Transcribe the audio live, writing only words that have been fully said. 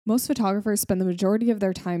Most photographers spend the majority of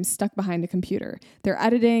their time stuck behind a computer. They're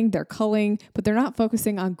editing, they're culling, but they're not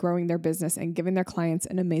focusing on growing their business and giving their clients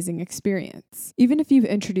an amazing experience. Even if you've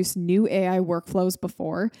introduced new AI workflows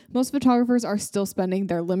before, most photographers are still spending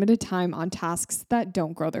their limited time on tasks that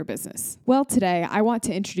don't grow their business. Well, today I want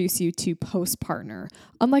to introduce you to PostPartner.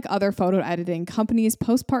 Unlike other photo editing companies,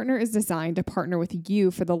 PostPartner is designed to partner with you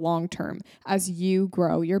for the long term as you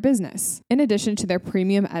grow your business. In addition to their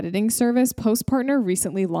premium editing service, PostPartner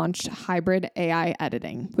recently launched Hybrid AI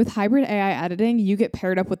Editing. With Hybrid AI Editing, you get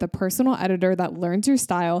paired up with a personal editor that learns your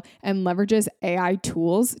style and leverages AI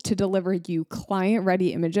tools to deliver you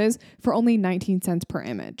client-ready images for only 19 cents per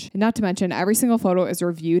image. And not to mention, every single photo is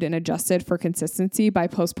reviewed and adjusted for consistency by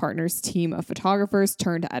PostPartner's team of photographers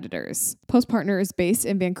turned editors. PostPartner is based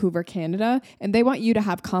in Vancouver, Canada, and they want you to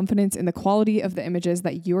have confidence in the quality of the images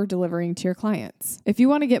that you're delivering to your clients. If you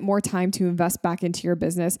want to get more time to invest back into your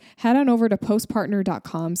business, head on over to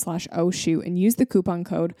postpartner.com/ohshoot and use the coupon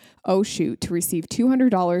code OHSHOOT to receive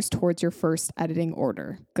 $200 towards your first editing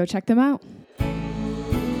order. Go check them out.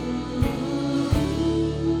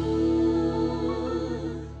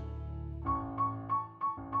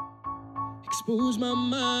 Expose my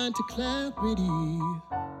mind to clarity.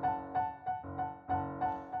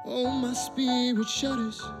 Oh, my spirit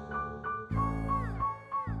shudders.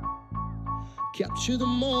 Capture the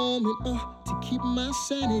moment to keep my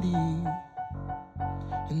sanity.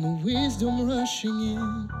 And the wisdom rushing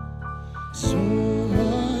in. So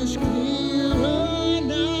much clearer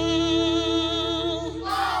now.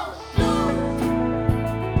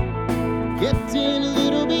 Getting a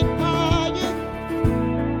little bit higher.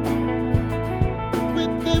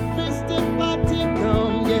 With every step I take,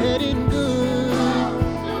 I'm getting good.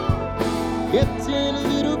 Getting a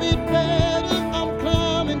little bit better. I'm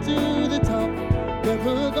climbing to the top.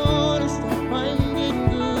 Never gonna stop. I'm getting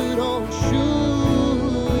good. Oh, shoot.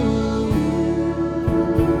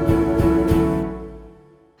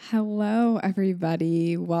 Hello,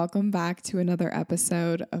 everybody. Welcome back to another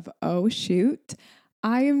episode of Oh Shoot.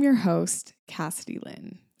 I am your host, Cassidy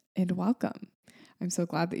Lynn, and welcome. I'm so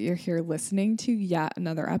glad that you're here listening to yet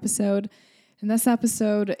another episode. And this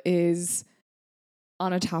episode is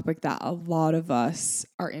on a topic that a lot of us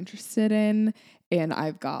are interested in, and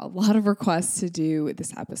I've got a lot of requests to do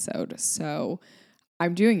this episode. So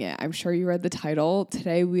I'm doing it. I'm sure you read the title.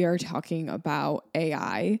 Today we are talking about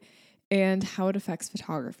AI and how it affects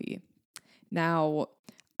photography. Now,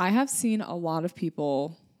 I have seen a lot of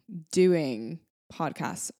people doing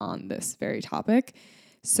podcasts on this very topic.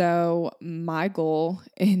 So my goal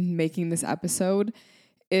in making this episode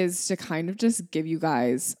is to kind of just give you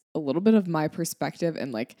guys a little bit of my perspective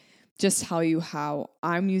and like just tell you how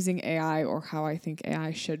I'm using AI or how I think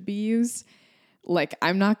AI should be used. Like,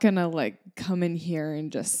 I'm not gonna like come in here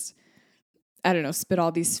and just, I don't know, spit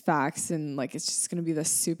all these facts and like it's just gonna be this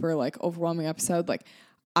super like overwhelming episode. Like,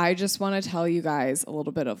 I just want to tell you guys a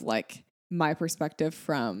little bit of like my perspective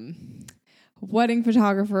from a wedding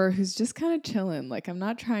photographer who's just kind of chilling. Like, I'm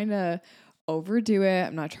not trying to overdo it.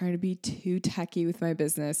 I'm not trying to be too techie with my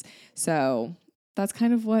business. So that's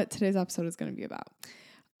kind of what today's episode is going to be about.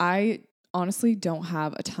 I honestly don't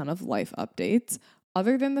have a ton of life updates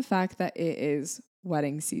other than the fact that it is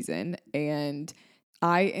wedding season and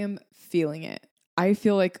I am feeling it. I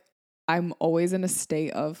feel like I'm always in a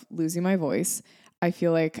state of losing my voice. I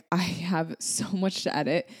feel like I have so much to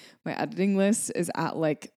edit. My editing list is at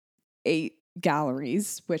like 8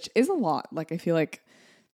 galleries, which is a lot. Like, I feel like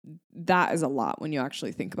that is a lot when you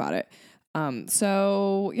actually think about it.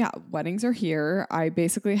 So yeah, weddings are here. I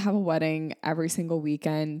basically have a wedding every single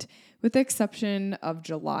weekend with the exception of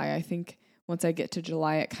July. I think once I get to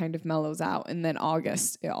July, it kind of mellows out. And then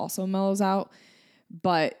August, it also mellows out.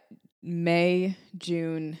 But May,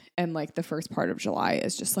 June, and like the first part of July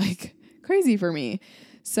is just like crazy for me.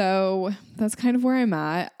 So that's kind of where I'm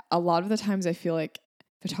at. A lot of the times I feel like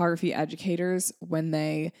photography educators, when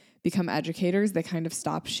they become educators, they kind of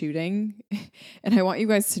stop shooting. And I want you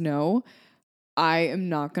guys to know, I am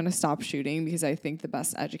not going to stop shooting because I think the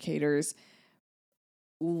best educators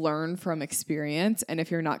learn from experience. And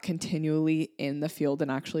if you're not continually in the field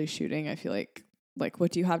and actually shooting, I feel like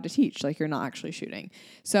what do you have to teach? Like, you're not actually shooting.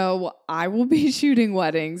 So I will be shooting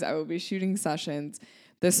weddings. I will be shooting sessions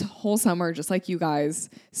this whole summer, just like you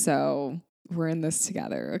guys. So we're in this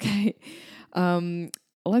together. Okay.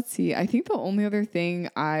 Let's see. I think the only other thing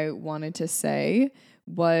I wanted to say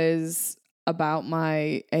was about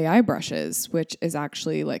my AI brushes, which is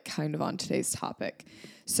actually like kind of on today's topic.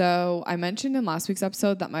 So I mentioned in last week's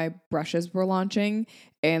episode that my brushes were launching,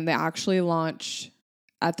 and they actually launch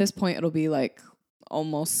at this point. It'll be like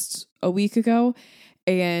almost a week ago.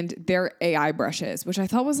 and they're AI brushes, which I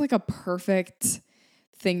thought was like a perfect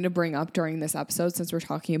thing to bring up during this episode since we're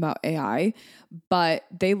talking about AI. But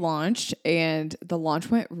they launched and the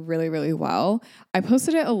launch went really, really well. I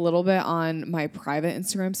posted it a little bit on my private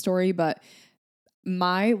Instagram story, but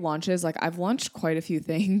my launches, like I've launched quite a few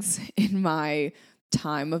things in my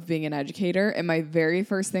time of being an educator. And my very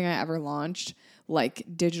first thing I ever launched, like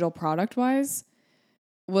digital product wise,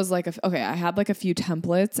 was like, I had like a few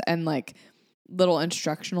templates and like little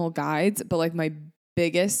instructional guides, but like my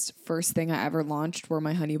biggest first thing I ever launched were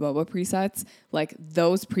my Honey Boba presets. Like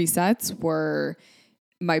those presets were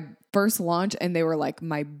my first launch and they were like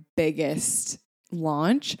my biggest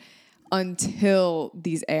launch until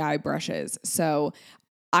these AI brushes. So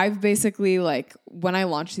I've basically like, when I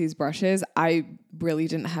launched these brushes, I really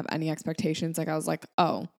didn't have any expectations. Like I was like,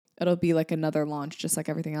 oh, it'll be like another launch, just like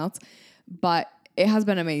everything else. But it has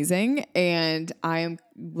been amazing and I am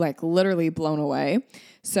like literally blown away.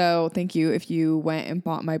 So thank you if you went and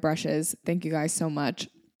bought my brushes. Thank you guys so much.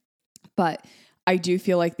 But I do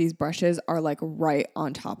feel like these brushes are like right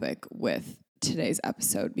on topic with today's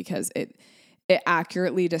episode because it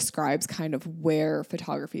accurately describes kind of where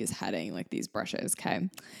photography is heading, like these brushes. Okay.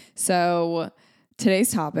 So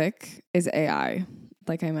today's topic is AI,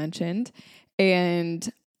 like I mentioned.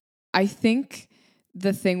 And I think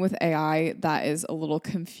the thing with AI that is a little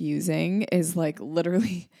confusing is like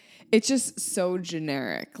literally, it's just so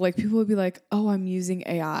generic. Like people would be like, oh, I'm using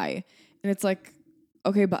AI. And it's like,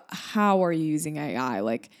 okay, but how are you using AI?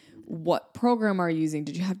 Like what program are you using?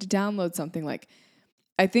 Did you have to download something? Like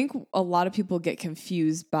I think a lot of people get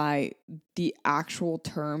confused by the actual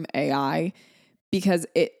term AI because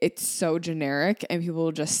it's so generic and people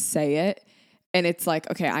will just say it. And it's like,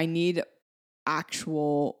 okay, I need to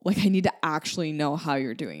actually know how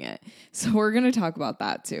you're doing it. So we're going to talk about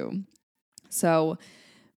that too. So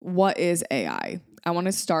what is AI? I want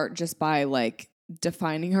to start just by like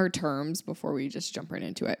defining her terms before we just jump right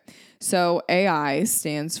into it. So AI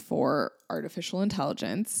stands for artificial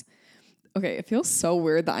intelligence. Okay, it feels so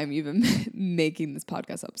weird that I'm even making this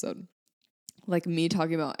podcast episode. Like me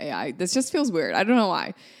talking about AI. This just feels weird. I don't know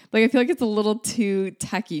why. Like I feel like it's a little too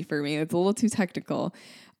techie for me. It's a little too technical.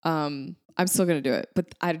 I'm still going to do it,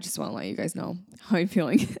 but I just want to let you guys know how I'm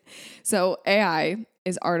feeling. So AI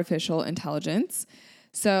is artificial intelligence.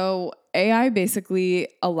 So AI basically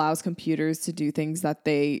allows computers to do things that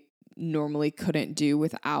they normally couldn't do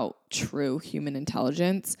without true human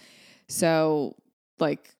intelligence. So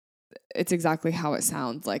like it's exactly how it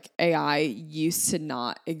sounds. Like AI used to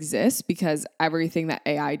not exist because everything that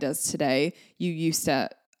AI does today, it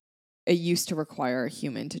used to require a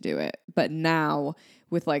human to do it. But now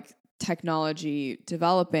with like technology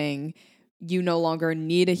developing, you no longer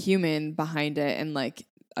need a human behind it and like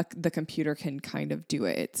the computer can kind of do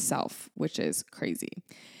it itself, which is crazy.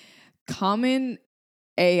 Common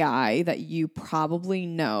AI that you probably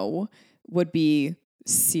know would be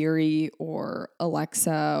Siri or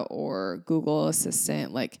Alexa or Google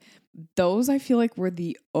Assistant. Like those I feel like were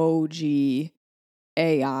the OG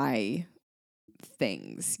AI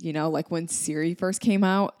things, you know, like when Siri first came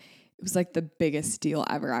out, it was like the biggest deal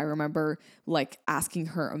ever. I remember like asking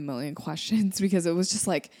her a million questions because it was just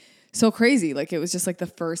like so crazy. Like it was just like the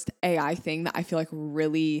first AI thing that I feel like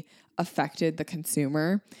really affected the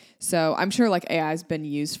consumer. So I'm sure like AI has been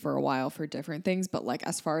used for a while for different things, but like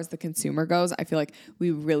as far as the consumer goes, I feel like we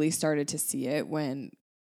really started to see it when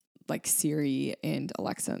like Siri and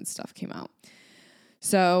Alexa and stuff came out.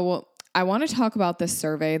 So I want to talk about this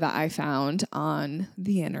survey that I found on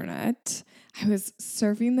the internet. I was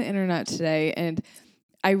surfing the internet today and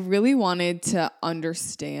I really wanted to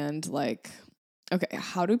understand like, okay,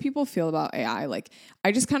 how do people feel about AI? Like,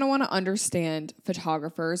 I just kind of want to understand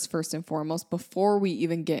photographers first and foremost before we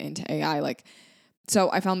even get into AI. Like,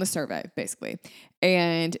 so I found the survey basically,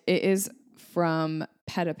 and it is from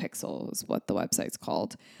Petapixel is what the website's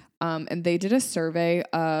called. And they did a survey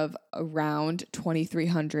of around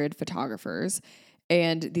 2,300 photographers.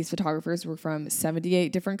 And these photographers were from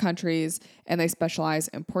 78 different countries, and they specialize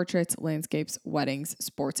in portraits, landscapes, weddings,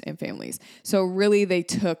 sports, and families. So really, they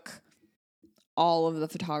took all of the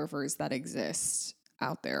photographers that exist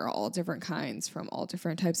out there, all different kinds from all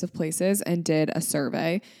different types of places, and did a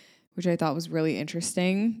survey, which I thought was really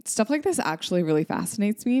interesting. Stuff like this actually really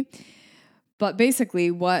fascinates me. But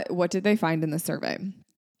basically, what did they find in the survey?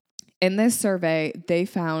 In this survey, they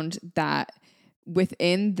found that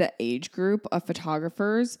within the age group of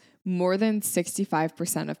photographers, more than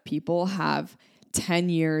 65% of people have 10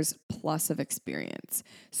 years plus of experience.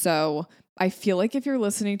 So I feel like if you're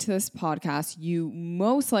listening to this podcast, you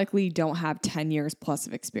most likely don't have 10 years plus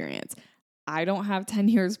of experience. I don't have 10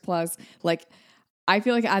 years plus. Like I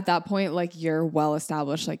feel like at that point, like you're well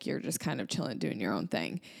established, like you're just kind of chilling, doing your own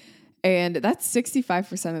thing. And that's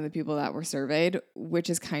 65% of the people that were surveyed, which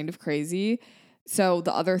is kind of crazy. So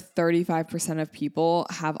the other 35% of people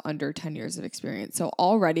have under 10 years of experience. So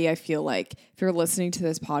already I feel like if you're listening to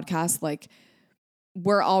this podcast, like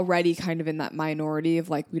we're already kind of in that minority of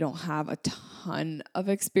like we don't have a ton of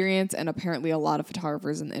experience. And apparently a lot of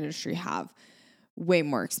photographers in the industry have way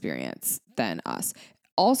more experience than us.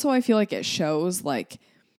 Also, I feel like it shows like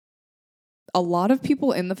a lot of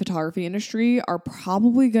people in the photography industry are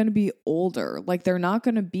probably going to be older. Like they're not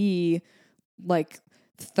going to be like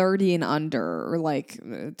 30 and under or like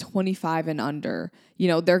 25 and under. You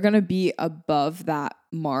know, they're going to be above that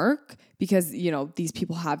mark because, you know, these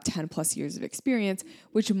people have 10 plus years of experience,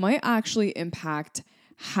 which might actually impact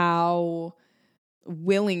how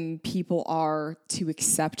willing people are to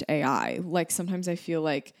accept AI. Like sometimes I feel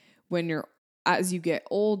like as you get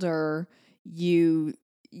older,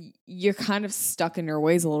 you're kind of stuck in your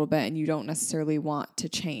ways a little bit and you don't necessarily want to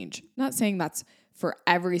change. Not saying that's for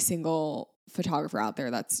every single photographer out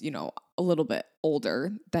there that's, you know, a little bit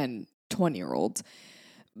older than 20-year-olds.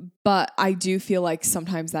 But I do feel like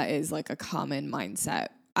sometimes that is like a common mindset.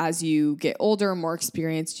 As you get older, more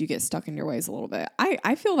experienced, you get stuck in your ways a little bit.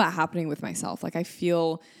 I feel that happening with myself. Like I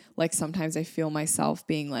feel like sometimes I feel myself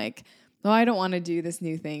being like, oh, I don't want to do this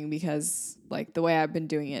new thing because like the way I've been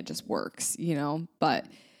doing it just works, you know? But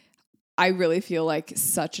I really feel like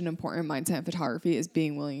such an important mindset in photography is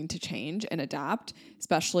being willing to change and adapt,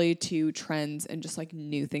 especially to trends and just like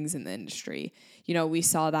new things in the industry. You know, we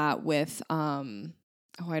saw that with,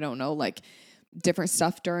 I don't know, like different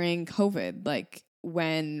stuff during COVID, like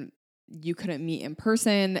when you couldn't meet in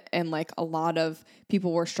person and like a lot of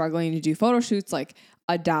people were struggling to do photo shoots, like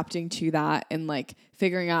adapting to that and like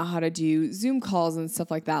figuring out how to do Zoom calls and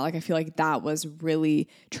stuff like that. Like I feel like that was really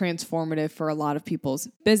transformative for a lot of people's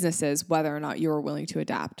businesses, whether or not you were willing to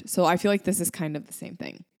adapt. So I feel like this is kind of the same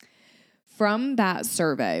thing. From that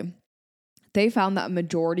survey, they found that a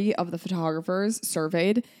majority of the photographers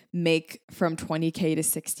surveyed make from 20K to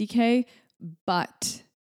 60K, but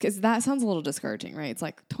because that sounds a little discouraging, right? It's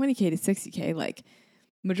like 20K to 60K, like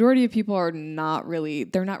majority of people they're not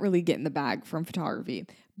really getting the bag from photography.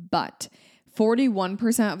 But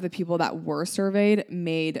 41% of the people that were surveyed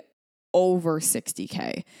made over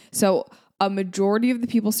 60K. So a majority of the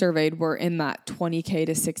people surveyed were in that 20K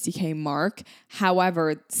to 60K mark.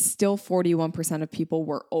 However, still 41% of people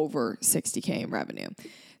were over 60K in revenue.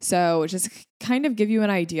 So just kind of give you an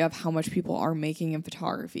idea of how much people are making in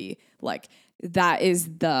photography. Like that is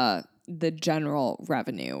the general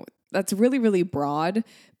revenue. That's really, really broad,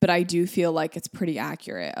 but I do feel like it's pretty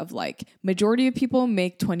accurate of like majority of people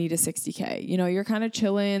make 20 to 60K. You know, you're kind of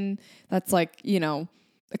chilling. That's like, you know,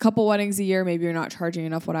 a couple weddings a year, maybe you're not charging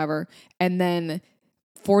enough, whatever. And then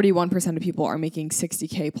 41% of people are making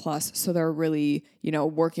 60K plus. So they're really, you know,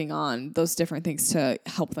 working on those different things to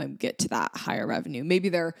help them get to that higher revenue. Maybe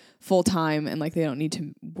they're full time and like they don't need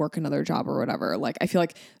to work another job or whatever. Like I feel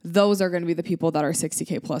like those are going to be the people that are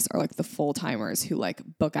 60K plus are like the full timers who like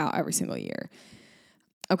book out every single year.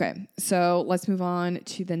 Okay, so let's move on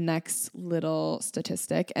to the next little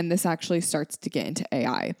statistic. And this actually starts to get into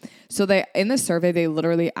AI. So in the survey, they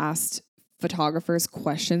literally asked photographers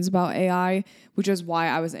questions about AI, which is why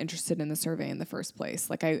I was interested in the survey in the first place.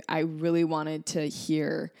 Like I really wanted to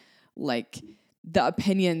hear like the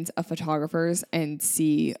opinions of photographers and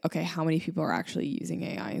see, okay, how many people are actually using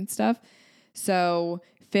AI and stuff. So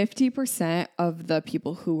 50% of the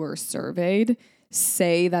people who were surveyed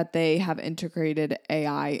say that they have integrated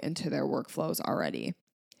AI into their workflows already.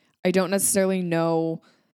 I don't necessarily know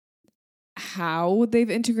how they've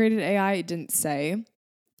integrated AI. It didn't say,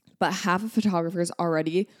 but half of photographers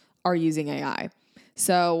already are using AI.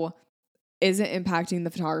 So is it impacting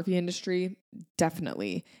the photography industry?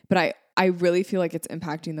 Definitely. But I really feel like it's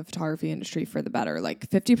impacting the photography industry for the better. Like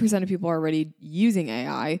 50% of people are already using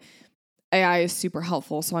AI. AI is super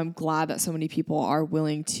helpful. So I'm glad that so many people are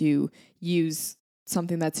willing to use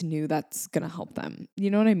something that's new that's going to help them.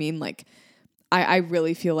 You know what I mean? Like I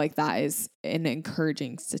really feel like that is an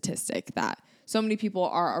encouraging statistic that so many people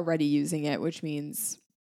are already using it, which means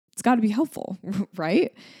it's got to be helpful,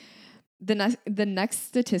 right? The next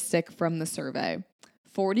statistic from the survey,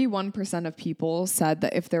 41% of people said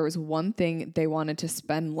that if there was one thing they wanted to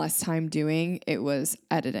spend less time doing, it was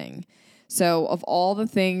editing. So of all the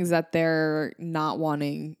things that they're not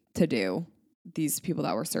wanting to do, these people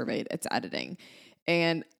that were surveyed, it's editing.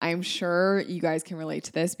 And I'm sure you guys can relate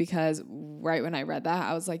to this because right when I read that,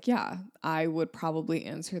 I was like, yeah, I would probably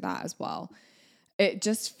answer that as well. It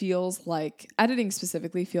just feels like editing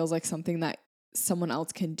specifically feels like something that someone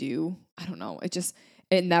else can do. I don't know.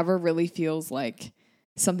 It never really feels like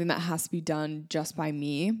something that has to be done just by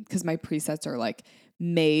me, because my presets are like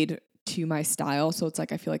made to my style. So it's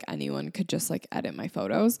like, I feel like anyone could just like edit my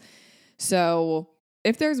photos. So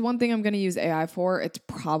if there's one thing I'm going to use AI for, it's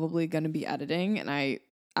probably going to be editing. And I,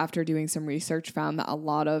 after doing some research, found that a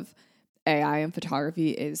lot of AI in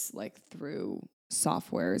photography is like through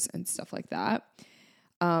softwares and stuff like that.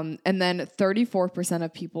 And then 34%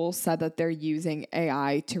 of people said that they're using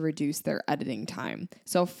AI to reduce their editing time.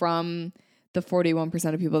 So from the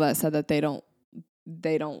 41% of people that said that they don't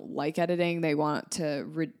like editing, they want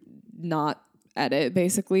to not edit,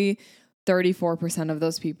 basically, 34% of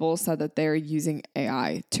those people said that they're using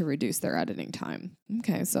AI to reduce their editing time.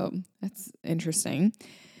 Okay, so that's interesting.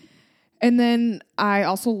 And then I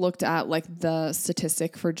also looked at like the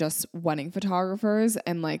statistic for just wedding photographers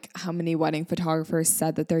and like how many wedding photographers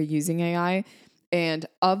said that they're using AI. And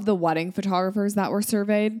of the wedding photographers that were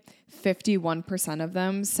surveyed, 51% of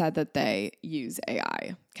them said that they use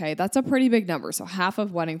AI. Okay, that's a pretty big number. So half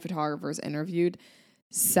of wedding photographers interviewed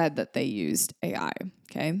said that they used AI.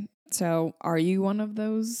 Okay, so are you one of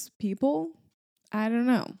those people? I don't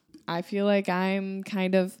know. I feel like I'm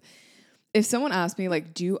kind of... If someone asked me,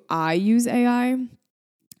 like, do I use AI?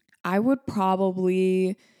 I would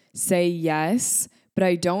probably say yes, but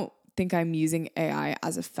I don't think I'm using AI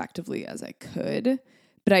as effectively as I could.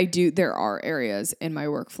 But I do, there are areas in my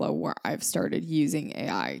workflow where I've started using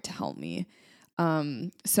AI to help me.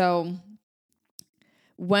 So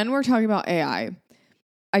when we're talking about AI,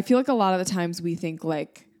 I feel like a lot of the times we think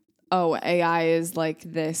like, oh, AI is like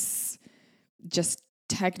this just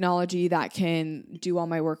technology that can do all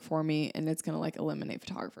my work for me and it's going to like eliminate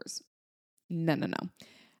photographers. No.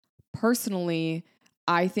 Personally,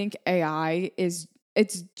 I think AI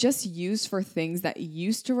it's just used for things that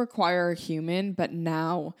used to require a human, but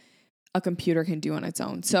now a computer can do on its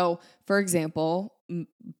own. So, for example,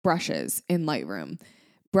 brushes in Lightroom.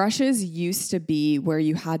 Brushes used to be where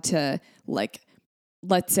you had to, like,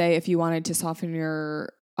 let's say if you wanted to soften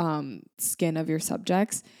your skin of your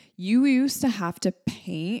subjects, you used to have to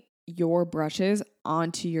paint your brushes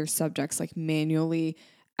onto your subjects, like manually,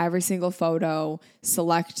 every single photo,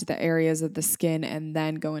 select the areas of the skin, and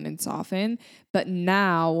then go in and soften. But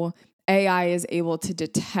now AI is able to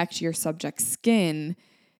detect your subject's skin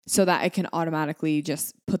so that it can automatically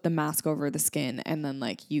just put the mask over the skin and then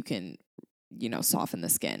like you can, soften the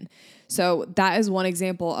skin. So that is one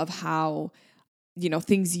example of how,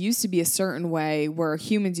 things used to be a certain way where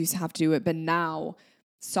humans used to have to do it, but now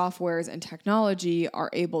softwares and technology are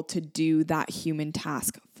able to do that human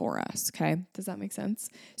task for us. Okay. Does that make sense?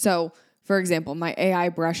 So for example, my AI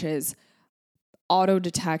brushes auto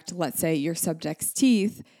detect, let's say, your subject's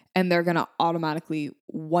teeth, and they're going to automatically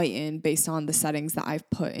whiten based on the settings that I've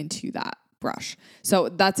put into that brush. So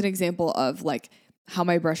that's an example of like how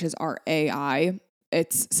my brushes are AI.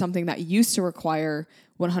 It's something that used to require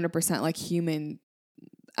 100% like human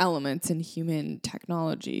elements and human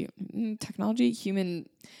technology.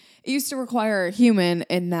 It used to require a human,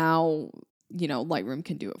 and now, Lightroom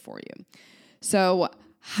can do it for you. So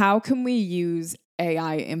how can we use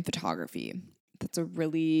AI in photography? That's a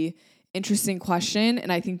really interesting question.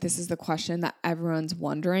 And I think this is the question that everyone's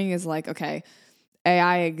wondering is like, okay,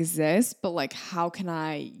 AI exists, but like, how can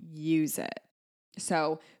I use it?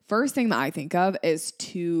 So first thing that I think of is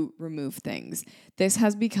to remove things. This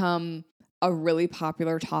has become a really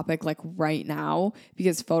popular topic like right now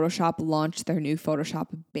because Photoshop launched their new Photoshop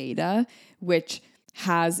beta, which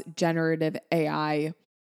has generative AI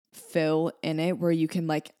fill in it where you can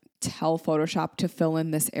like tell Photoshop to fill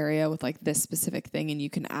in this area with like this specific thing, and you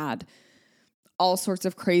can add all sorts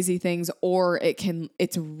of crazy things, or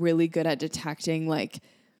it's really good at detecting like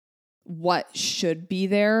what should be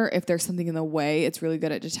there. If there's something in the way, it's really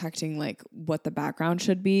good at detecting like what the background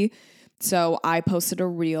should be. So I posted a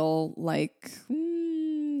reel like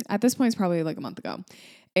at this point it's probably like a month ago,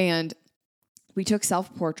 and we took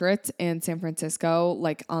self-portraits in San Francisco,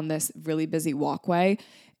 like on this really busy walkway,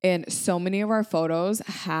 and so many of our photos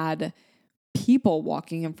had people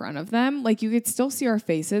walking in front of them. Like you could still see our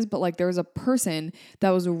faces, but like there was a person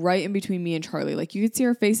that was right in between me and Charlie. Like you could see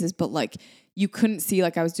our faces, but like you couldn't see,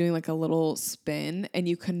 like I was doing like a little spin and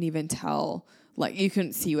you couldn't even tell, like you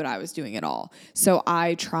couldn't see what I was doing at all. So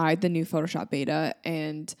I tried the new Photoshop beta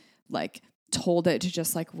and like told it to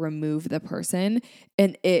just like remove the person,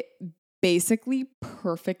 and it basically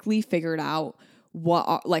perfectly figured out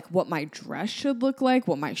what my dress should look like,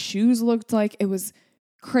 what my shoes looked like. It was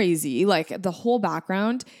crazy. Like the whole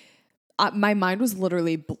background, my mind was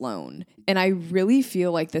literally blown. And I really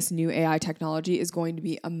feel like this new AI technology is going to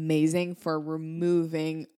be amazing for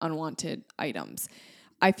removing unwanted items.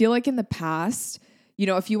 I feel like in the past,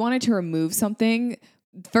 if you wanted to remove something,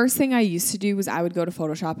 first thing I used to do was I would go to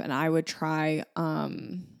Photoshop and I would try,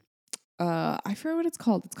 I forget what it's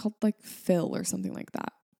called. It's called like fill or something like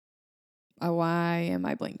that. Why am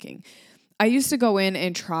I blanking? I used to go in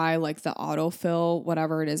and try like the autofill,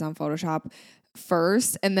 whatever it is on Photoshop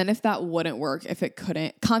first. And then if that wouldn't work, if it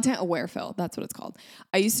couldn't, content aware fill, that's what it's called.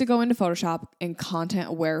 I used to go into Photoshop and content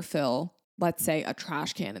aware fill, let's say a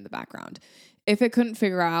trash can in the background. If it couldn't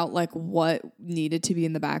figure out like what needed to be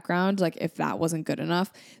in the background, like if that wasn't good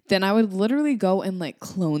enough, then I would literally go and like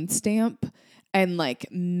clone stamp and like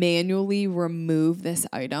manually remove this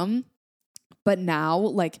item. But now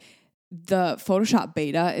like the Photoshop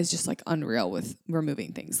beta is just like unreal with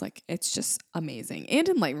removing things. Like it's just amazing. And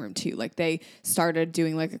in Lightroom too. Like they started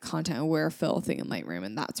doing like a content aware fill thing in Lightroom,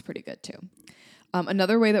 and that's pretty good too.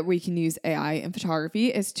 Another way that we can use AI in photography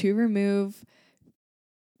is to remove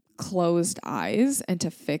closed eyes and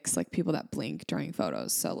to fix like people that blink during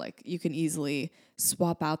photos. So like you can easily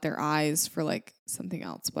swap out their eyes for like something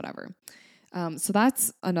else, whatever. So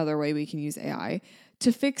that's another way we can use AI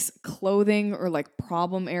to fix clothing or like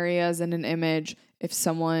problem areas in an image. If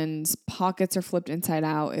someone's pockets are flipped inside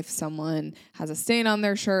out, if someone has a stain on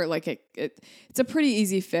their shirt, like it's a pretty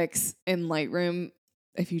easy fix in Lightroom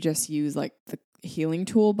if you just use like the healing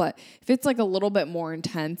tool. But if it's like a little bit more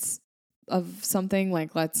intense of something,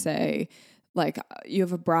 like let's say like you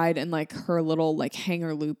have a bride and like her little like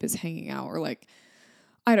hanger loop is hanging out, or like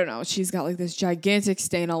I don't know, she's got like this gigantic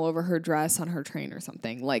stain all over her dress on her train or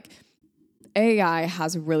something. Like AI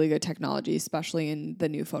has really good technology, especially in the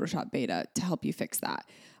new Photoshop beta, to help you fix that.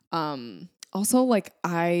 Also, like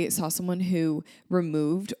I saw someone who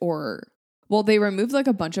removed they removed like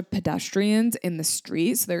a bunch of pedestrians in the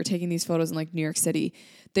street. So they were taking these photos in like New York City.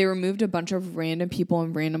 They removed a bunch of random people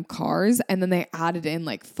in random cars, and then they added in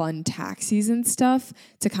like fun taxis and stuff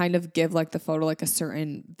to kind of give like the photo like a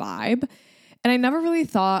certain vibe. And I never really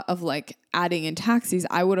thought of like adding in taxis.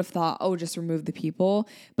 I would have thought, oh, just remove the people.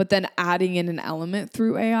 But then adding in an element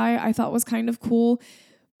through AI, I thought was kind of cool.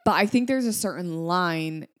 But I think there's a certain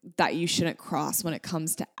line that you shouldn't cross when it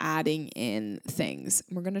comes to adding in things.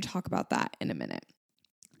 We're going to talk about that in a minute.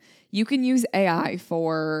 You can use AI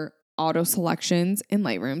for auto selections in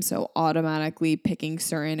Lightroom, so automatically picking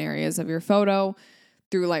certain areas of your photo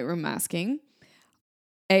through Lightroom masking.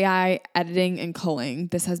 AI editing and culling.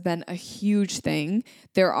 This has been a huge thing.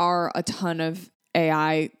 There are a ton of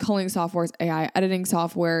AI culling softwares, AI editing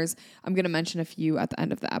softwares. I'm going to mention a few at the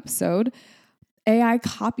end of the episode. AI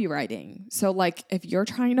copywriting. So like if you're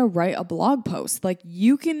trying to write a blog post, like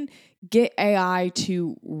you can get AI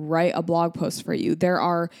to write a blog post for you. There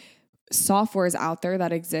are softwares out there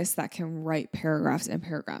that exist that can write paragraphs and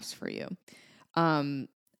paragraphs for you.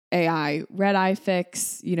 AI red eye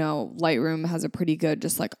fix, Lightroom has a pretty good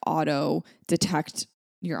just like auto detect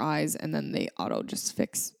your eyes, and then they auto just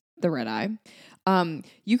fix the red eye.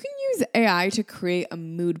 You can use AI to create a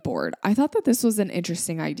mood board. I thought that this was an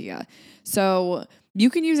interesting idea. So you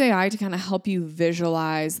can use AI to kind of help you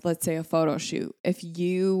visualize, let's say, a photo shoot. If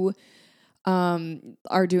you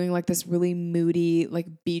are doing like this really moody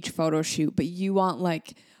like beach photo shoot, but you want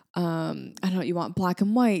like you want black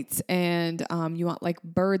and whites and you want like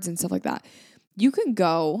birds and stuff like that. You can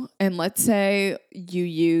go and let's say you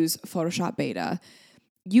use Photoshop beta.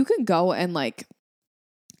 You can go and like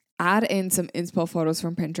add in some inspo photos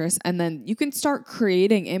from Pinterest, and then you can start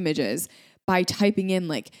creating images by typing in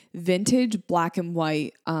like vintage black and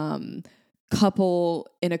white couple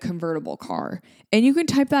in a convertible car. And you can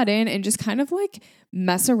type that in and just kind of like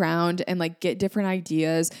mess around and like get different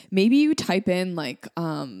ideas. Maybe you type in like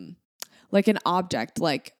an object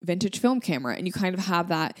like vintage film camera, and you kind of have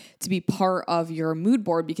that to be part of your mood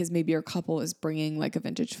board because maybe your couple is bringing like a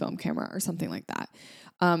vintage film camera or something like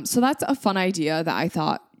that. So that's a fun idea that I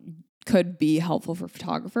thought could be helpful for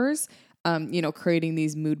photographers, creating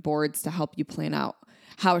these mood boards to help you plan out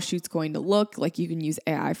how a shoot's going to look. Like you can use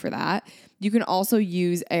AI for that. You can also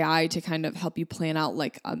use AI to kind of help you plan out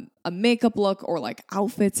like a makeup look or like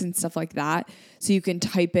outfits and stuff like that. So you can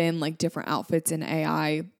type in like different outfits in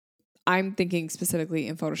AI. I'm thinking specifically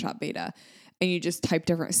in Photoshop beta, and you just type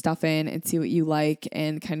different stuff in and see what you like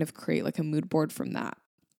and kind of create like a mood board from that.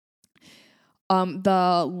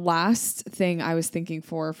 The last thing I was thinking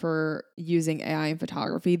for using AI in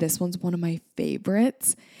photography, this one's one of my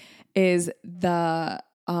favorites, is the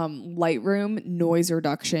Lightroom noise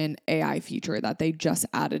reduction AI feature that they just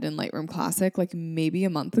added in Lightroom Classic, like maybe a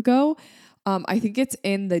month ago. I think it's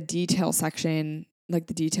in the detail section like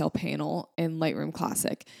the detail panel in Lightroom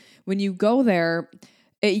Classic. When you go there,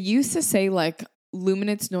 it used to say like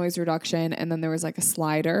luminance noise reduction, and then there was like a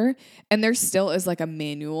slider, and there still is like a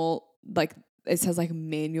manual, like it says like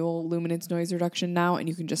manual luminance noise reduction now, and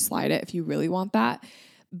you can just slide it if you really want that.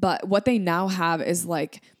 But what they now have is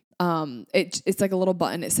like it's like a little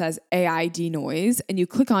button. It says AI denoise, and you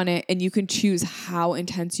click on it and you can choose how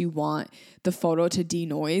intense you want the photo to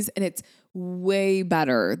denoise. And it's way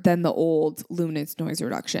better than the old luminance noise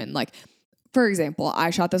reduction. Like, for example,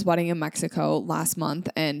 I shot this wedding in Mexico last month,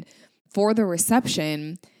 and for the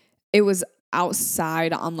reception, it was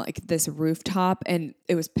outside on like this rooftop, and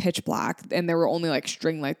it was pitch black, and there were only like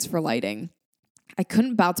string lights for lighting. I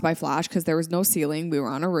couldn't bounce my flash because there was no ceiling. We were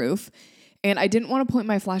on a roof. And I didn't want to point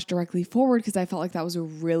my flash directly forward because I felt like that was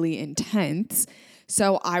really intense.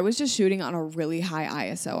 So I was just shooting on a really high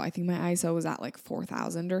ISO. I think my ISO was at like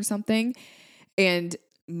 4,000 or something. And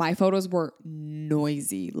my photos were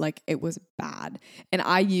noisy. Like, it was bad. And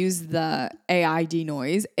I used the AI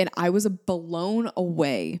denoise, and I was blown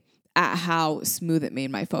away at how smooth it made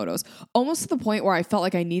my photos. Almost to the point where I felt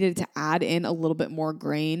like I needed to add in a little bit more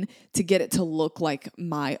grain to get it to look like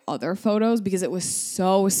my other photos, because it was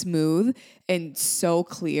so smooth and so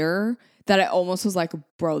clear that I almost was like,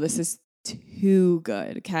 bro, this is too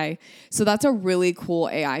good. Okay. So that's a really cool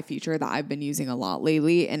AI feature that I've been using a lot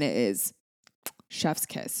lately, and it is chef's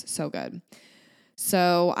kiss. So good.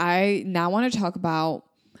 So I now want to talk about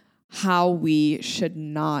how we should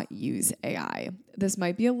not use AI. This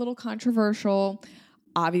might be a little controversial.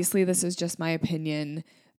 Obviously, this is just my opinion,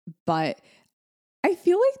 but I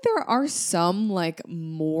feel like there are some like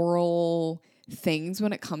moral things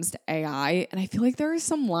when it comes to AI, and I feel like there are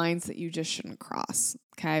some lines that you just shouldn't cross,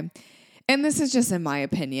 okay? And this is just in my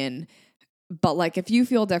opinion, but like if you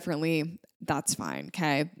feel differently, that's fine,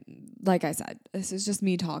 okay? Like I said, this is just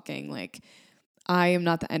me talking. Like, I am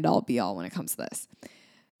not the end all be all when it comes to this.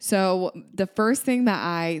 So the first thing that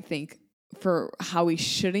I think for how we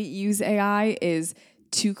shouldn't use AI is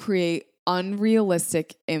to create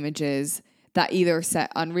unrealistic images that either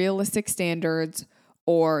set unrealistic standards,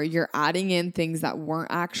 or you're adding in things that weren't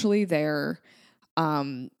actually there,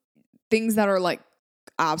 things that are like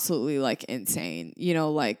absolutely like insane. You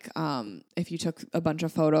know, like if you took a bunch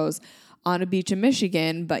of photos on a beach in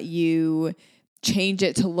Michigan, but you change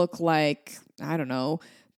it to look like, I don't know,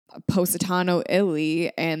 Positano,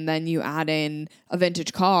 Italy, and then you add in a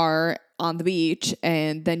vintage car on the beach,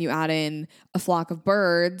 and then you add in a flock of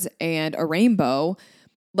birds and a rainbow.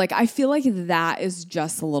 Like, I feel like that is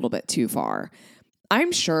just a little bit too far.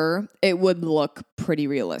 I'm sure it would look pretty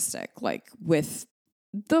realistic, like with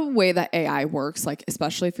the way that AI works, like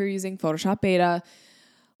especially if you're using Photoshop Beta,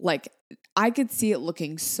 like I could see it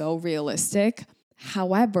looking so realistic.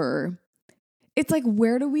 However, it's like,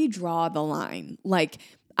 where do we draw the line? Like,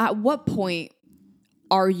 at what point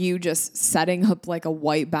are you just setting up like a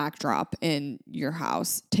white backdrop in your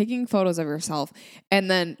house, taking photos of yourself, and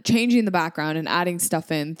then changing the background and adding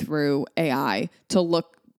stuff in through AI to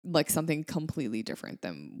look like something completely different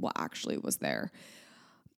than what actually was there?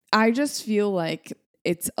 I just feel like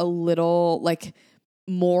it's a little like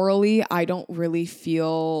morally, I don't really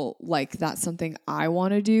feel like that's something I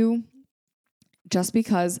want to do, just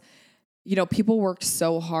because, you know, people worked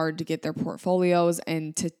so hard to get their portfolios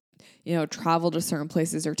and to, you know, travel to certain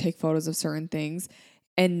places or take photos of certain things.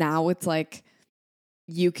 And now it's like,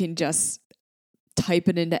 you can just type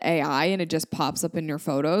it into AI and it just pops up in your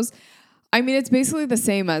photos. I mean, it's basically the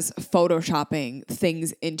same as photoshopping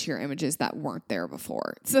things into your images that weren't there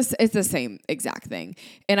before. It's the same exact thing.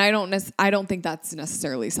 And I don't think that's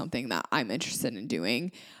necessarily something that I'm interested in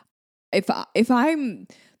doing. If I'm,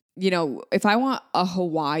 you know, if I want a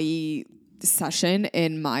Hawaii session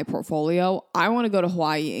in my portfolio, I want to go to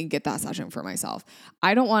Hawaii and get that session for myself.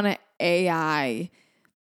 I don't want to AI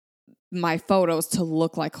my photos to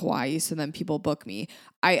look like Hawaii so then people book me.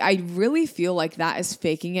 I really feel like that is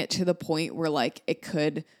faking it to the point where like it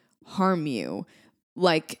could harm you.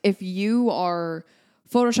 Like, if you are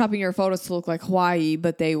photoshopping your photos to look like Hawaii,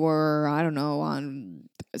 but they were, I don't know, on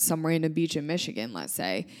some random beach in Michigan, let's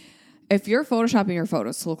say. If you're photoshopping your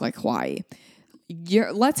photos to look like Hawaii,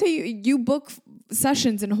 let's say you book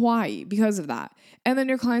sessions in Hawaii because of that. And then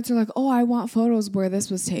your clients are like, oh, I want photos where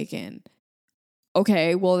this was taken.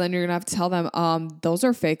 Okay, well, then you're going to have to tell them, those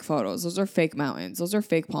are fake photos. Those are fake mountains. Those are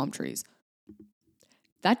fake palm trees.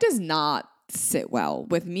 That does not sit well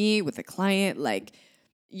with me, with the client. Like,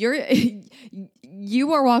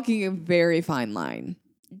 you are walking a very fine line.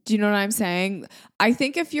 Do you know what I'm saying? I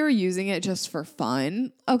think if you're using it just for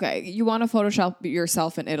fun, okay, you want to Photoshop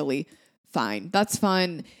yourself in Italy, fine. That's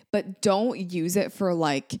fun. But don't use it for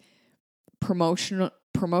like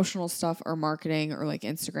promotional stuff or marketing or like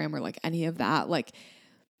Instagram or like any of that, like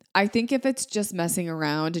I think if it's just messing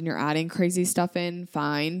around and you're adding crazy stuff in,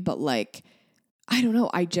 fine. But like, I don't know.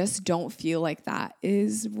 I just don't feel like that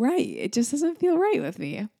is right. It just doesn't feel right with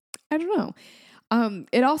me. I don't know.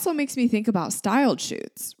 It also makes me think about styled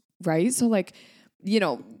shoots, right? So like,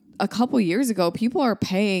 a couple years ago, people are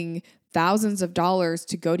paying thousands of dollars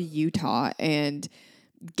to go to Utah and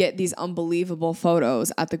get these unbelievable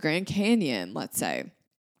photos at the Grand Canyon, let's say.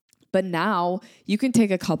 But now you can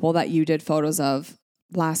take a couple that you did photos of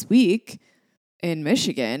last week in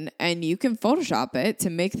Michigan and you can Photoshop it to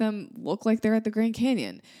make them look like they're at the Grand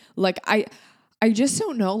Canyon. Like I just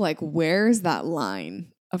don't know, like, where's that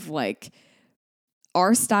line of like,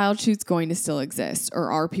 are style shoots going to still exist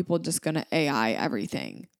or are people just going to AI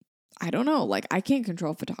everything? I don't know. Like, I can't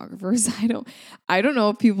control photographers. I don't know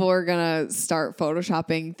if people are going to start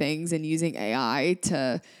Photoshopping things and using AI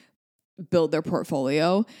to build their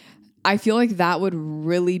portfolio. I feel like that would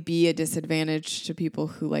really be a disadvantage to people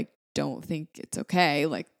who like don't think it's okay,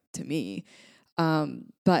 like to me.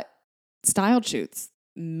 But styled shoots,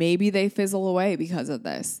 maybe they fizzle away because of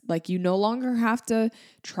this. Like, you no longer have to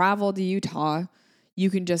travel to Utah. You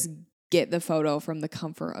can just get the photo from the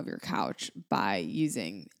comfort of your couch by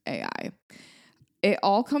using AI. It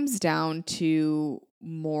all comes down to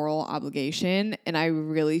moral obligation, and I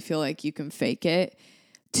really feel like you can fake it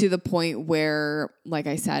to the point where, like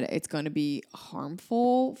I said, it's going to be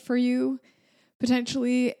harmful for you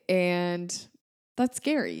potentially, and that's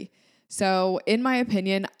scary. So in my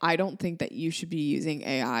opinion, I don't think that you should be using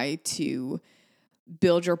AI to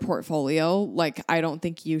build your portfolio. Like, I don't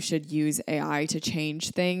think you should use AI to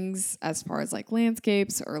change things as far as like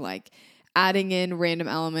landscapes or like adding in random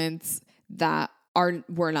elements that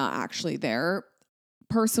were not actually there.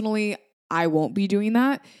 Personally, I won't be doing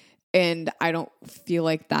that. And I don't feel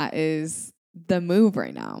like that is the move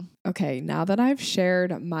right now. Okay, now that I've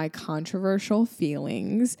shared my controversial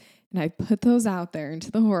feelings and I put those out there into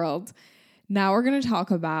the world, now we're going to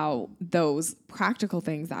talk about those practical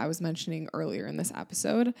things that I was mentioning earlier in this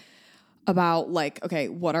episode about like, okay,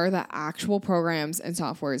 what are the actual programs and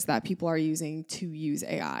softwares that people are using to use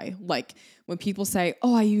AI? Like when people say,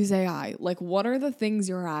 oh, I use AI, like what are the things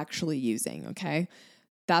you're actually using? Okay,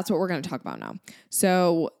 that's what we're going to talk about now.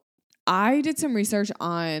 So I did some research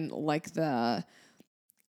on like the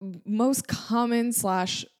most common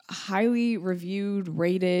 / highly reviewed,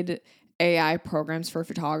 rated AI programs for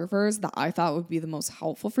photographers that I thought would be the most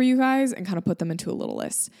helpful for you guys and kind of put them into a little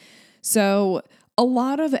list. So a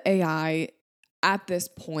lot of AI at this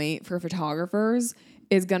point for photographers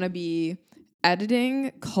is going to be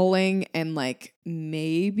editing, culling, and like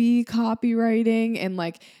maybe copywriting and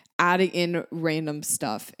like adding in random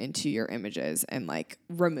stuff into your images and like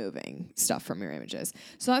removing stuff from your images.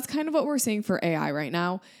 So that's kind of what we're seeing for AI right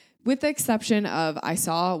now, with the exception of I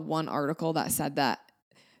saw one article that said that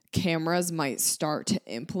cameras might start to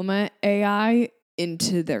implement AI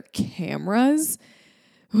into their cameras,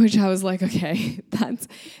 which I was like, okay, that's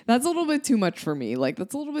a little bit too much for me. Like,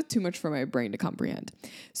 that's a little bit too much for my brain to comprehend.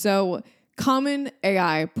 So common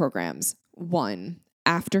AI programs. 1,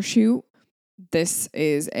 Aftershoot. This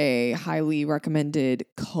is a highly recommended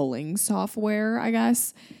culling software, I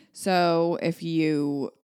guess. So if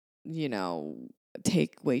you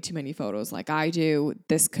take way too many photos like I do,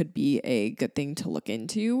 this could be a good thing to look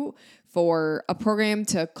into for a program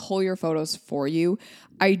to cull your photos for you.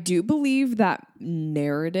 I do believe that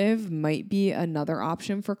Narrative might be another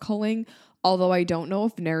option for culling, although I don't know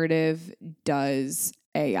if Narrative does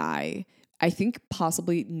AI. I think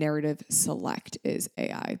possibly Narrative Select is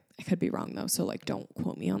AI. I could be wrong though, so like don't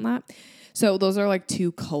quote me on that. So those are like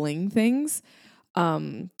 2 culling things.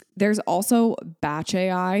 There's also Batch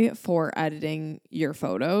AI for editing your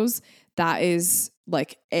photos. That is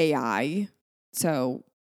like AI. So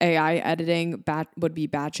AI editing would be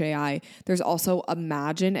Batch AI. There's also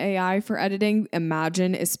Imagen AI for editing.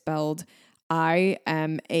 Imagen is spelled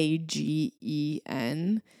IMAGEN.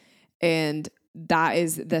 And that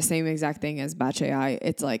is the same exact thing as Batch AI.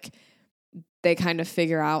 It's like they kind of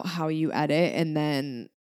figure out how you edit and then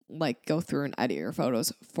like go through and edit your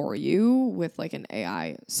photos for you with like an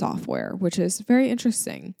AI software, which is very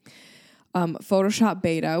interesting. Photoshop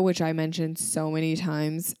Beta, which I mentioned so many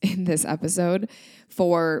times in this episode,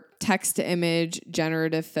 for text to image,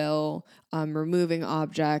 generative fill, removing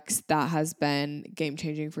objects, that has been game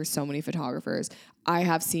changing for so many photographers. I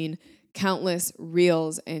have seen countless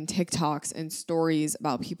reels and TikToks and stories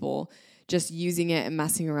about people just using it and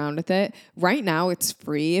messing around with it. Right now, it's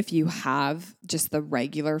free if you have just the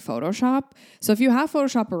regular Photoshop. So if you have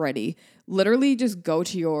Photoshop already, literally just go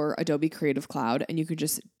to your Adobe Creative Cloud and you could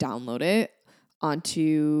just download it.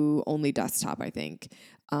 onto only desktop, I think.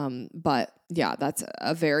 But yeah, that's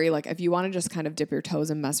a very like, if you want to just kind of dip your toes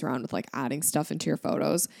and mess around with like adding stuff into your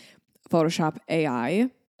photos, Photoshop AI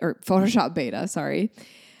or Photoshop beta, sorry.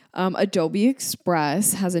 Adobe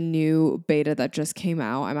Express has a new beta that just came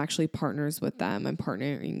out. I'm actually partners with them. I'm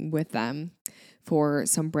partnering with them for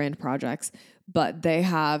some brand projects, but they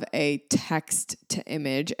have a text to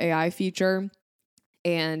image AI feature.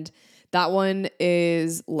 And that one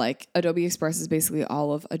is like Adobe Express is basically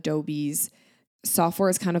all of Adobe's software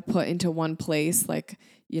is kind of put into one place, like,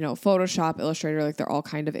 Photoshop, Illustrator, like they're all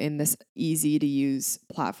kind of in this easy to use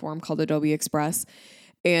platform called Adobe Express.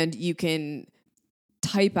 And you can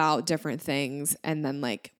type out different things and then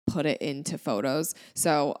like put it into photos.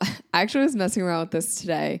 So I actually was messing around with this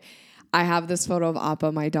today. I have this photo of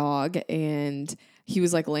Appa, my dog, and he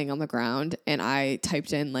was like laying on the ground, and I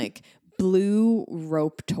typed in like blue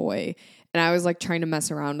rope toy, and I was like trying to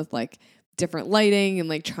mess around with like different lighting and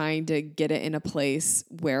like trying to get it in a place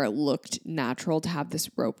where it looked natural to have this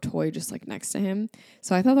rope toy just like next to him.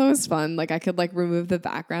 So I thought that was fun. Like I could like remove the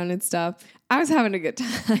background and stuff. I was having a good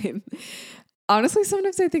time. Honestly,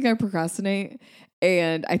 sometimes I think I procrastinate,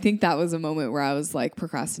 and I think that was a moment where I was like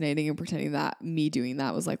procrastinating and pretending that me doing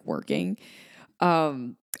that was like working.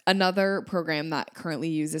 Another program that currently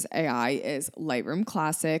uses AI is Lightroom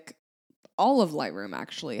Classic. All of Lightroom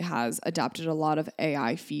actually has adopted a lot of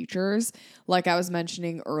AI features. Like I was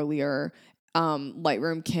mentioning earlier,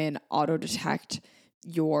 Lightroom can auto detect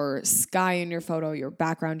your sky in your photo, your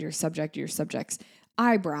background, your subject's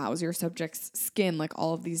eyebrows, your subject's skin, like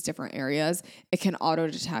all of these different areas. It can auto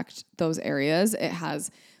detect those areas. It has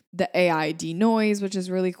the AI denoise, which is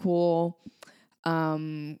really cool.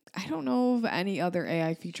 I don't know of any other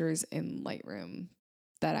AI features in Lightroom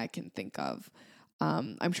that I can think of.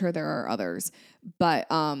 I'm sure there are others, but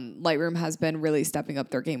Lightroom has been really stepping up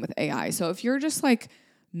their game with AI. So if you're just like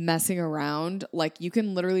messing around, like you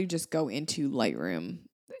can literally just go into Lightroom.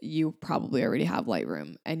 You probably already have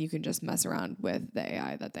Lightroom, and you can just mess around with the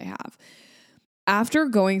AI that they have. After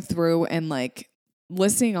going through and like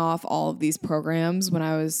listing off all of these programs when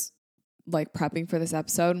I was like prepping for this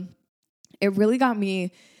episode, it really got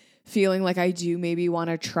me feeling like I do maybe want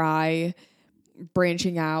to try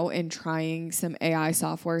branching out and trying some AI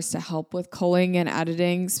softwares to help with culling and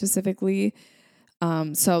editing specifically.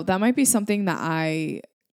 So that might be something that I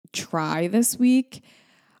try this week.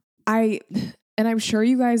 And I'm sure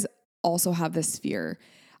you guys also have this fear.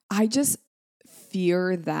 I just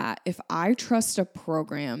fear that if I trust a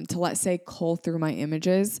program to, let's say, cull through my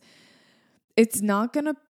images, it's not going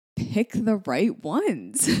to pick the right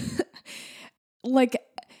ones. Like,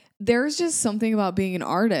 there's just something about being an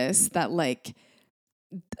artist that like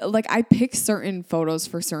I pick certain photos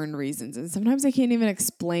for certain reasons, and sometimes I can't even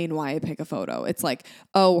explain why I pick a photo. It's like,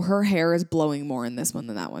 oh, her hair is blowing more in this one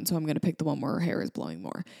than that one, so I'm going to pick the one where her hair is blowing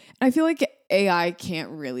more. And I feel like AI can't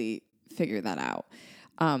really figure that out.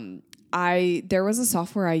 There was a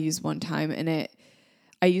software I used one time, and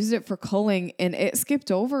I used it for culling, and it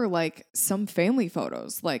skipped over like some family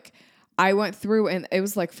photos. Like I went through, and it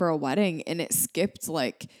was like for a wedding, and it skipped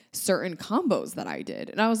like certain combos that I did.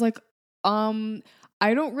 And I was like,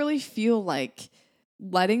 I don't really feel like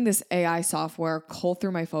letting this AI software cull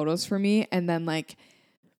through my photos for me, and then like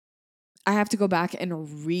I have to go back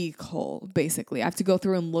and re-cull, basically. I have to go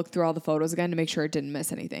through and look through all the photos again to make sure it didn't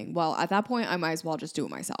miss anything. Well, at that point, I might as well just do it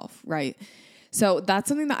myself, right? So that's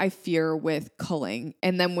something that I fear with culling.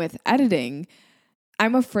 And then with editing,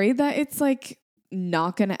 I'm afraid that it's like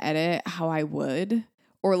not going to edit how I would,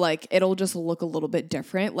 or like it'll just look a little bit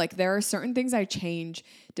different. Like there are certain things I change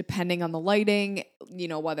depending on the lighting,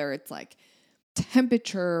 whether it's like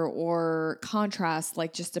temperature or contrast,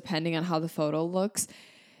 like just depending on how the photo looks.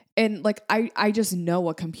 And like I just know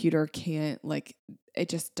a computer can't, like it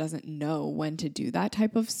just doesn't know when to do that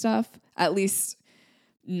type of stuff, at least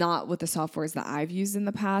not with the softwares that I've used in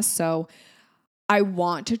the past. So I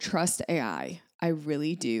want to trust AI. I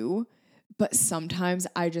really do. But sometimes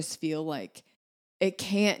I just feel like it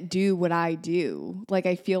can't do what I do. Like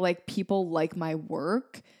I feel like people like my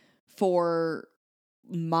work for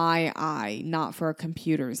my eye, not for a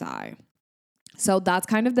computer's eye. So that's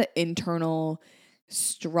kind of the internal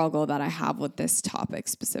struggle that I have with this topic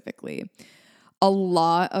specifically. A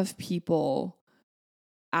lot of people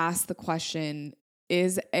ask the question,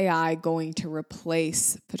 is AI going to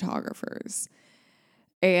replace photographers?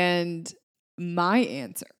 And my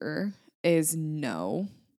answer is no.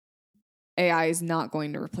 AI is not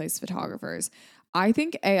going to replace photographers. I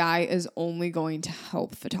think AI is only going to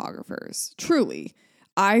help photographers. Truly.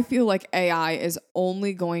 I feel like AI is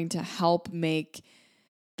only going to help make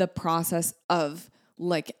the process of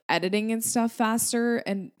like editing and stuff faster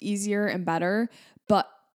and easier and better. But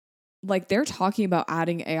like they're talking about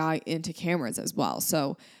adding AI into cameras as well.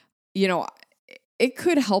 So, you know, it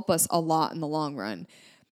could help us a lot in the long run.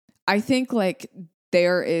 I think like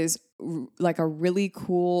there is like a really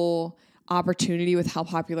cool opportunity with how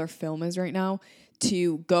popular film is right now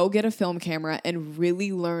to go get a film camera and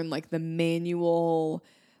really learn like the manual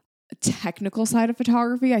technical side of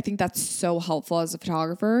photography. I think that's so helpful as a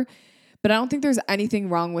photographer. But I don't think there's anything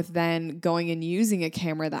wrong with then going and using a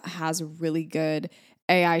camera that has really good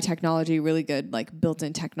AI technology, really good like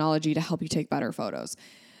built-in technology to help you take better photos.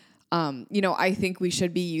 You know, I think we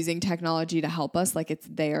should be using technology to help us. Like it's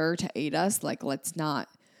there to aid us. Like let's not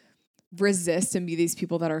resist and be these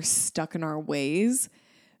people that are stuck in our ways.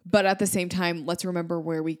 But at the same time, let's remember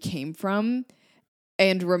where we came from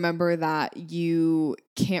and remember that you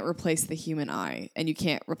can't replace the human eye and you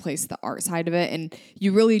can't replace the art side of it. And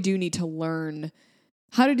you really do need to learn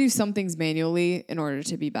how to do some things manually in order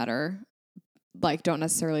to be better. Like don't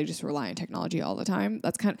necessarily just rely on technology all the time.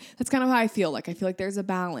 That's kind of how I feel. Like I feel like there's a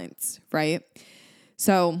balance, right?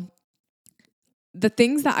 So the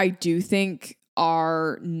things that I do think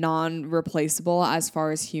are non-replaceable as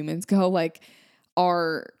far as humans go, like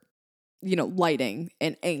are, you know, lighting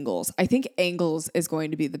and angles. I think angles is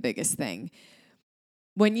going to be the biggest thing.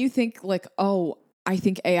 When you think like, oh, I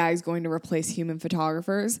think AI is going to replace human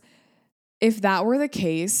photographers, if that were the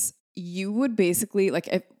case, you would basically like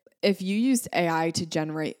if you used AI to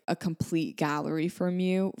generate a complete gallery from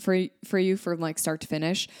you from like start to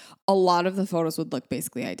finish, a lot of the photos would look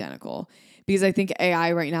basically identical. Because I think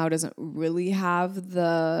AI right now doesn't really have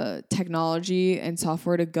the technology and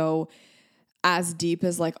software to go as deep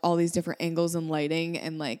as like all these different angles and lighting.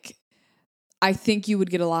 And like, I think you would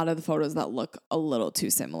get a lot of the photos that look a little too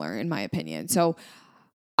similar in my opinion. So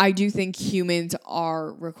I do think humans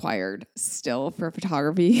are required still for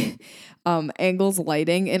photography, angles,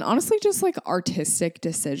 lighting, and honestly just like artistic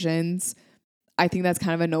decisions. I think that's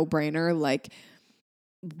kind of a no-brainer. Like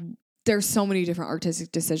there's so many different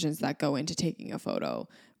artistic decisions that go into taking a photo.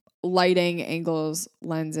 Lighting, angles,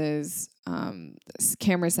 lenses,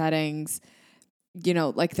 camera settings, you know,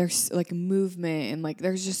 like there's like movement and like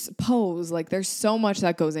there's just pose. Like there's so much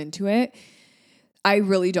that goes into it. I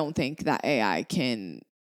really don't think that AI can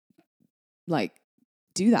like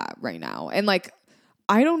do that right now. And like,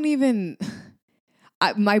 I don't even,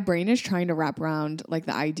 my brain is trying to wrap around like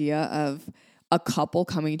the idea of a couple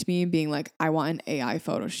coming to me and being like, I want an AI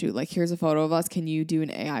photo shoot. Like, here's a photo of us. Can you do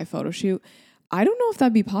an AI photo shoot? I don't know if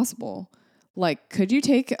that'd be possible. Like, could you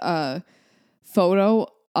take a photo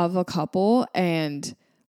of a couple and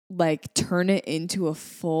like turn it into a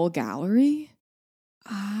full gallery?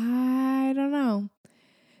 I don't know.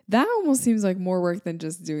 That almost seems like more work than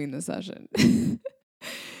just doing the session.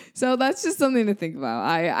 So that's just something to think about.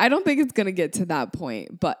 I don't think it's going to get to that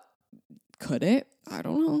point, but could it? I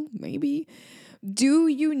don't know. Maybe. Do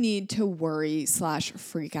you need to worry /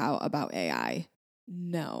 freak out about AI?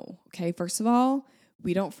 No. Okay. First of all,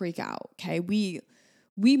 we don't freak out. Okay. We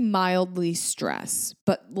mildly stress,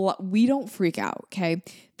 but we don't freak out. Okay.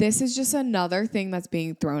 This is just another thing that's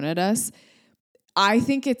being thrown at us. I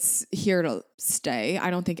think it's here to stay.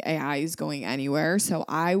 I don't think AI is going anywhere. So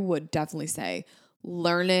I would definitely say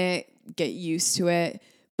learn it, get used to it.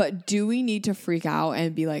 But do we need to freak out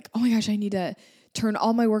and be like, oh my gosh, I need to turn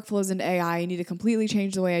all my workflows into AI. I need to completely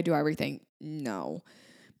change the way I do everything. No.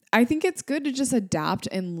 I think it's good to just adapt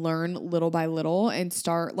and learn little by little and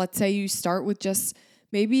start. Let's say you start with just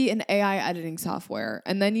maybe an AI editing software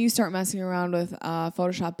and then you start messing around with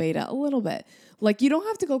Photoshop Beta a little bit. Like you don't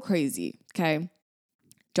have to go crazy. Okay.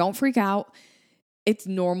 Don't freak out. It's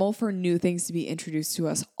normal for new things to be introduced to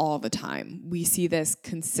us all the time. We see this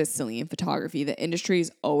consistently in photography. The industry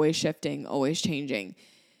is always shifting, always changing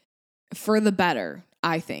for the better,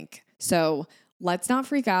 I think. So let's not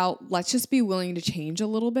freak out. Let's just be willing to change a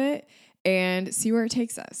little bit and see where it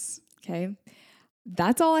takes us. Okay.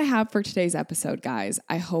 That's all I have for today's episode, guys.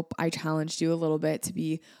 I hope I challenged you a little bit to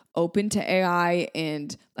be open to AI,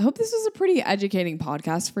 and I hope this was a pretty educating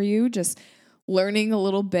podcast for you. Just learning a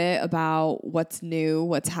little bit about what's new,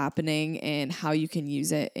 what's happening, and how you can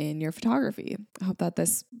use it in your photography. I hope that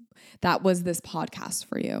that was this podcast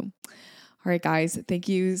for you. All right, guys, thank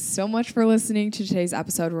you so much for listening to today's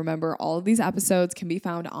episode. Remember, all of these episodes can be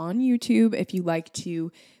found on YouTube. If you like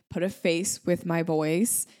to put a face with my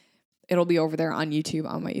voice, it'll be over there on YouTube,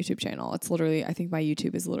 on my YouTube channel. It's literally, I think my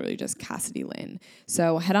YouTube is literally just Cassidy Lynn.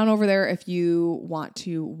 So head on over there if you want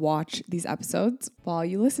to watch these episodes while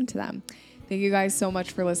you listen to them. Thank you guys so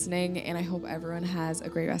much for listening, and I hope everyone has a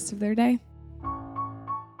great rest of their day.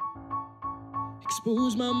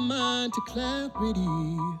 expose my mind to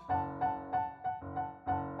clarity.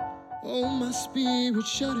 Oh, my spirit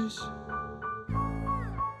shudders.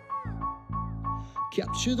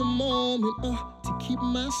 Capture the moment to keep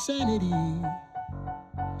my sanity,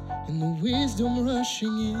 and the wisdom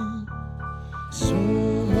rushing in. So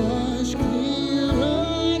much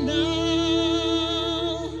clearer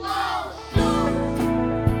now.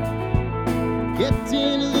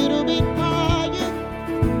 Getting a little bit higher.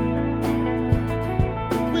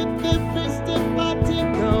 With every step I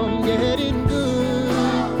take, I'm getting good.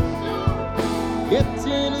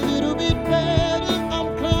 Getting a little bit better.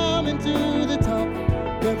 I'm climbing to the top.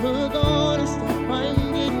 Never gonna stop. I'm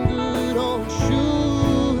getting good. Oh,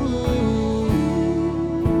 shoot.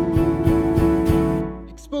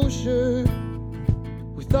 Exposure.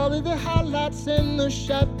 With all of the highlights and the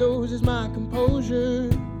shadows is my composure.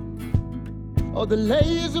 All the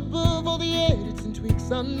layers above, all the edits and tweaks,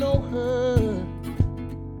 I know her.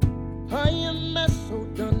 I am so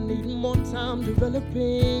done, needing more time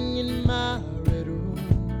developing in my red room.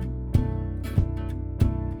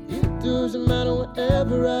 It doesn't matter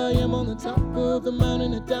wherever I am, on the top of the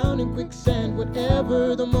mountain or down in quicksand.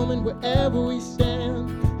 Whatever the moment, wherever we stand,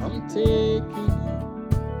 I'm taking you.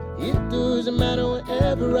 It doesn't matter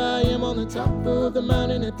wherever I am, on the top of the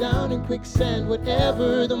mountain or down in quicksand.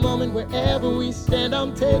 Whatever the moment, wherever we stand,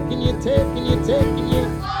 I'm taking you, taking you, taking you.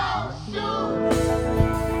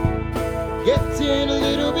 Getting a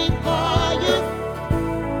little bit higher.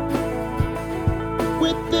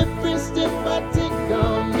 With every step I take,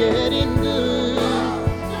 I'm getting good.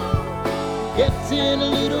 Getting a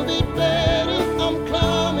little bit better. I'm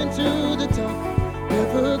climbing to the top.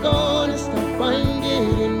 Never gonna stop. I'm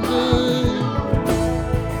getting good.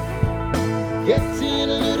 Getting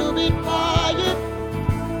a little bit higher.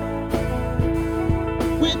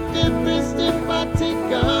 With every step I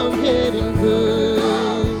take, I'm getting good.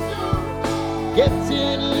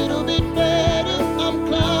 Getting a little bit better. I'm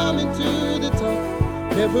climbing to the top.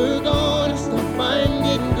 Never gonna stop. I'm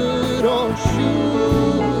getting good. Oh, shoot.